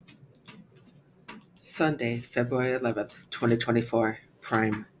Sunday, February 11th, 2024,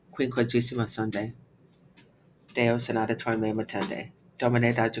 Prime, Quinquagesima Sunday, Deus in adiutorium me attende,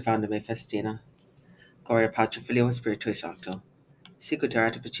 Domine adjuvanda me festina, Gloria Patri Filio Spiritui Sancto, sicut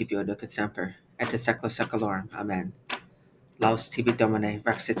erat in principio nunc et semper, et in saecula saeculorum. Amen. Laus tibi Domine,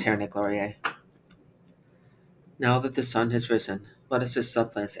 rex aeterne gloriae. Now that the sun has risen, let us as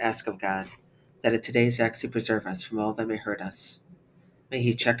suppliants ask of God that at today's acts he preserve us from all that may hurt us. May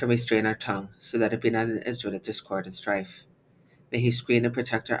he check and restrain our tongue, so that it be not an instrument of discord and strife. May he screen and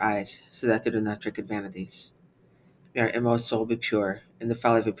protect our eyes, so that they do not drink in vanities. May our inmost soul be pure, and the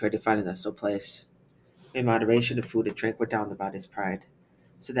folly of impurity find in us no place. May moderation of food and drink wear down the body's pride,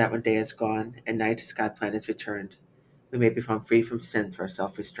 so that when day is gone and night as God planned is returned, we may be found free from sin for our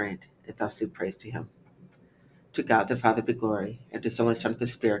self-restraint, and thus do praise to him. To God the Father be glory, and to his only Son, the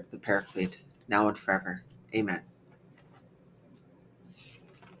Spirit, the Paraclete, now and forever. Amen.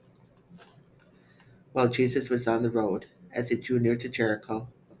 While Jesus was on the road, as he drew near to Jericho,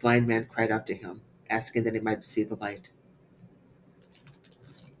 a blind man cried out to him, asking that he might see the light.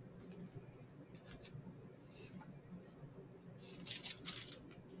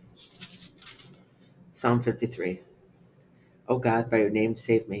 Psalm 53. O God, by your name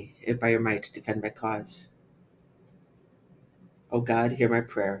save me, and by your might defend my cause. O God, hear my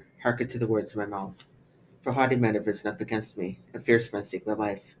prayer, hearken to the words of my mouth. For haughty men have risen up against me, and fierce men seek my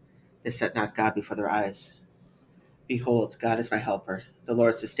life. They set not God before their eyes. Behold, God is my helper, the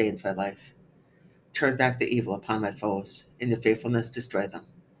Lord sustains my life. Turn back the evil upon my foes, in your faithfulness destroy them.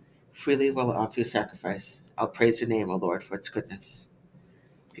 Freely will I offer you sacrifice. I'll praise your name, O Lord, for its goodness.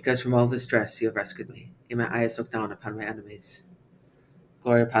 Because from all distress you have rescued me, and my eyes look down upon my enemies.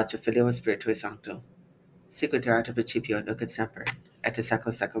 Gloria Patri Filio Spiritui Sancto, sicut erat in principio nunc et semper, et in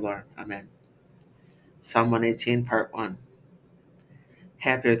saecula saeculorum. Amen. Psalm 118, Part 1.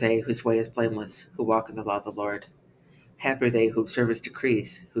 Happy are they whose way is blameless, who walk in the law of the Lord. Happy are they who observe his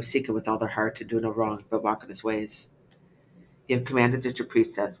decrees, who seek him with all their heart to do no wrong, but walk in his ways. You have commanded that your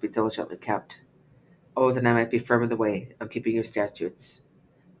precepts be diligently kept. Oh, that I might be firm in the way of keeping your statutes.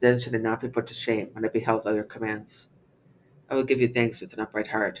 Then should I not be put to shame when I beheld all your commands. I will give you thanks with an upright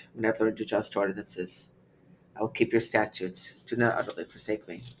heart whenever I learn your just ordinances. I will keep your statutes. Do not utterly forsake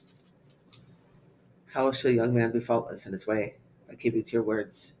me. How shall a young man be faultless in his way? By keeping to your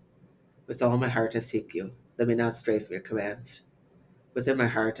words. With all my heart I seek you. Let me not stray from your commands. Within my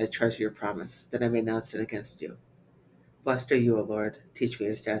heart I treasure your promise, that I may not sin against you. Blessed are you, O Lord. Teach me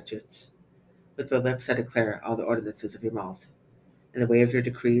your statutes. With my lips I declare all the ordinances of your mouth. In the way of your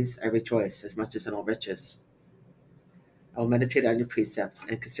decrees I rejoice as much as in all riches. I will meditate on your precepts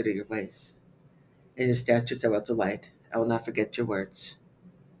and consider your ways. In your statutes I will delight. I will not forget your words.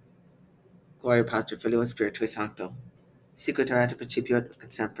 Gloria Patri Filio Spiritui Sancto, sicut erat in principio nunc et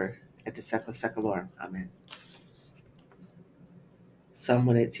semper, et in saecula saeculorum. Amen. Psalm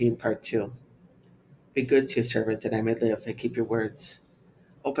 118, Part 2. Be good to your servant, that I may live and keep your words.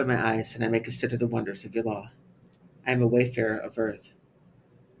 Open my eyes, and I may consider the wonders of your law. I am a wayfarer of earth.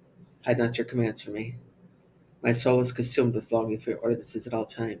 Hide not your commands from me. My soul is consumed with longing for your ordinances at all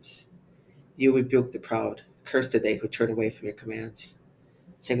times. You rebuke the proud. Cursed are they who turn away from your commands.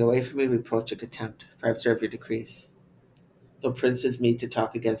 Take away from me reproach and contempt, for I observe your decrees. Though princes meet to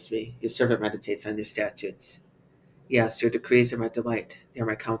talk against me, your servant meditates on your statutes. Yes, your decrees are my delight. They are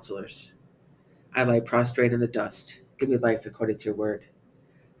my counselors. I lie prostrate in the dust. Give me life according to your word.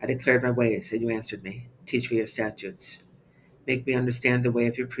 I declared my ways, and you answered me. Teach me your statutes. Make me understand the way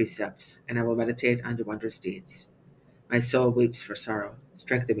of your precepts, and I will meditate on your wondrous deeds. My soul weeps for sorrow.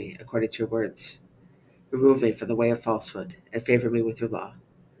 Strengthen me according to your words. Remove me from the way of falsehood, and favor me with your law.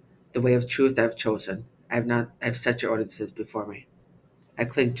 The way of truth I have chosen. I have set your ordinances before me. I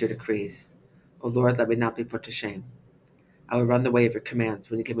cling to your decrees. O Lord, let me not be put to shame. I will run the way of your commands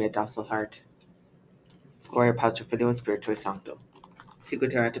when you give me a docile heart. Gloria Patri Filio Spiritui Sancto,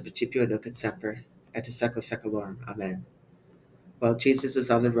 sicut erat in principio nunc et semper, et in saecula saeculorum. Amen. While Jesus was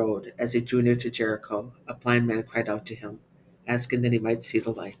on the road, as he drew near to Jericho, a blind man cried out to him, asking that he might see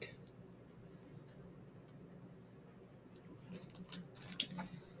the light.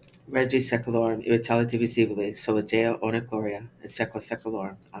 Regi Secolorum, immortality visibili, sola Deo ona gloria, in secula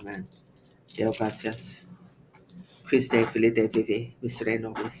seculorum. Amen. Deo gratias. Christe, Filii Dei vivi, misere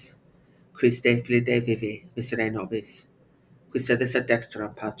nobis. Christe, Filii Dei vivi, misere nobis. Qui sedis ad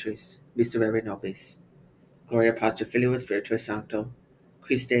dexteram Patris, miserere nobis. Gloria Patri Filio Spiritui Sancto,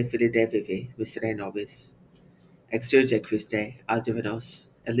 Christe, Filii Dei vivi, misere nobis. Exurge Christe, adiuva nos,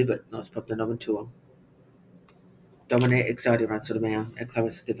 et libet nos propter nomen tuum. Domine exaudirat soli meam, et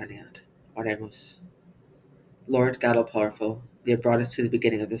clemes diveniat. Oremus. Lord God all-powerful, you have brought us to the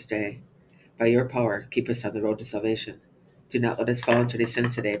beginning of this day. By your power, keep us on the road to salvation. Do not let us fall into any sin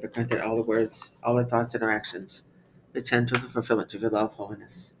today, but grant that all the words, all our thoughts and our actions may tend to the fulfillment of your love,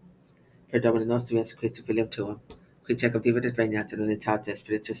 holiness. Per Domine nostrum Iesu Christi Filium Tuum, qui tecum vivit et regnat in unitate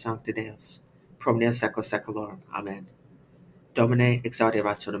Spiritus Sancti Deus, pro omnia secula seculorum. Amen. Domine exaudi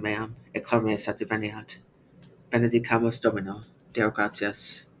rationem meam, et clamor mei sanctifaniat. Benedicamus Domino. Deo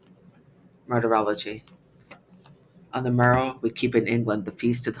gratias. Martyrology. On the morrow, we keep in England the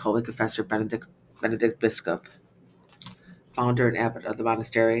feast of the Holy Confessor Benedict Biscop, founder and abbot of the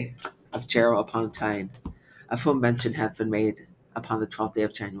monastery of Jarrow upon Tyne, of whom mention hath been made upon the 12th day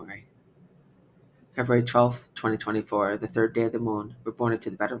of January. February 12th, 2024, the third day of the moon, were born into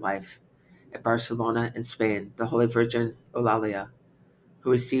the better life, at Barcelona in Spain, the Holy Virgin Eulalia, who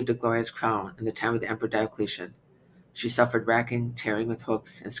received a glorious crown in the time of the Emperor Diocletian. She suffered racking, tearing with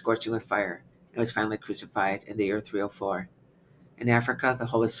hooks, and scorching with fire, and was finally crucified in the year 304. In Africa, the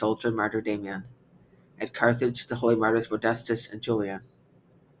holy soldier and martyr Damian. At Carthage, the holy martyrs Modestus and Julian.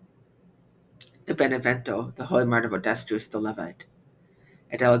 At Benevento, the holy martyr Modestus the Levite.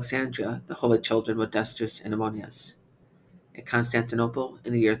 At Alexandria, the holy children Modestus and Ammonius. At Constantinople,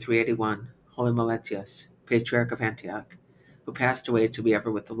 in the year 381, holy Meletius, patriarch of Antioch, who passed away to be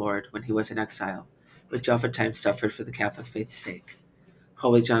ever with the Lord when he was in exile, which oftentimes suffered for the Catholic faith's sake.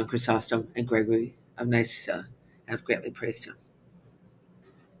 Holy John Chrysostom and Gregory of Nyssa have greatly praised him.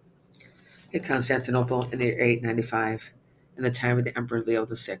 At Constantinople, in the year 895, in the time of the Emperor Leo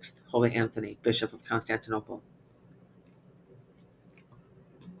VI, holy Anthony, Bishop of Constantinople.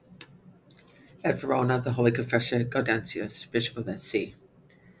 At Verona, the holy confessor Gaudentius, Bishop of that see,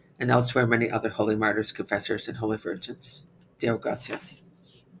 and elsewhere many other holy martyrs, confessors, and holy virgins. Deo gratias.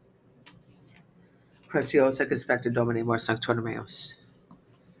 Preciosa conspecta Domini mor sanctorum meus.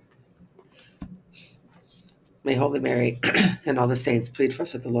 May Holy Mary and all the saints plead for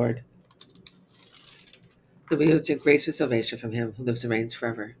us at the Lord, that we obtain grace and salvation from him who lives and reigns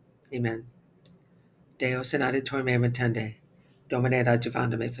forever. Amen. Deus in adiutorium meam intende, Domine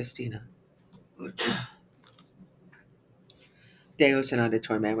adjuvanda me festina. Deus in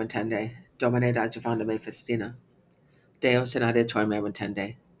adiutorium meam intende, Domine adjuvanda me festina. Deus in adiutorium meam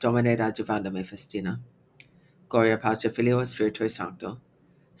intende, Domine adjuvanda me festina. Gloria Patri Filio et Spiritui Sancto,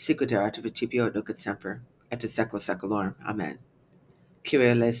 sicut erat in principio et nunc et semper, et in saecula saeculorum. Amen.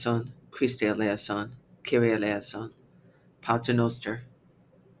 Kyrie eleison, Christe eleison, Kyrie eleison, Pater noster.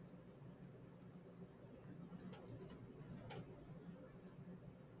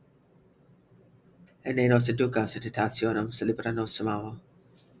 Et ne nos educas in tentationem, se libera nos a malo.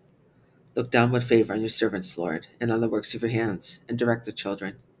 Look down with favor on your servants, Lord, and on the works of your hands, and direct their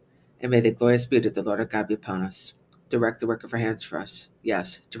children. And may the glorious beauty of the Lord our God be upon us. Direct the work of our hands for us.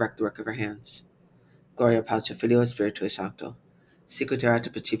 Yes, direct the work of our hands. Gloria Patri Filio et Spiritui Sancto, sicut erat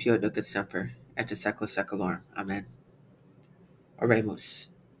in principio et nunc et semper, et in saecula saeculorum. Amen. Oremus.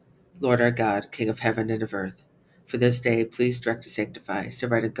 Lord our God, King of heaven and of earth, for this day please direct to sanctify, so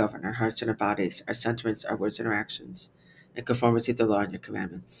right and govern our hearts and our bodies, our sentiments, our words and our actions, in conformity to the law and your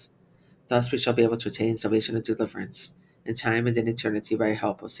commandments. Thus we shall be able to attain salvation and deliverance, in time and in eternity by your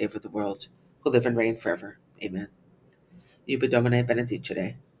help, O Savior of the world, who live and reign forever. Amen. Iube Domine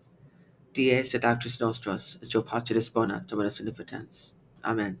benedicere. Dies et actus nostros, et Deo Patris bona, Dominus omnipotens.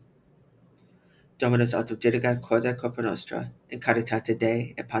 Amen. Dominus autem dirigat corda corpora nostra, in caritate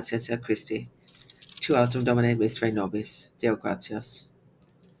Dei et patientia Christi. Tu autem Domine misere nobis, Deo gratias.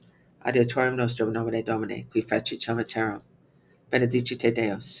 Adiutorium nostrum nomine Domini, qui feci celum et terram. Benedicite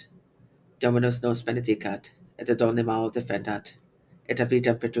Deus. Dominus nos benedicat, et ad omni malo defendat, et a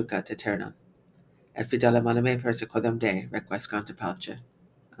vitam perducat aeternam. Et fidelem anime persequodam Dei requiescant in pace.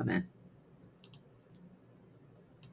 Amen.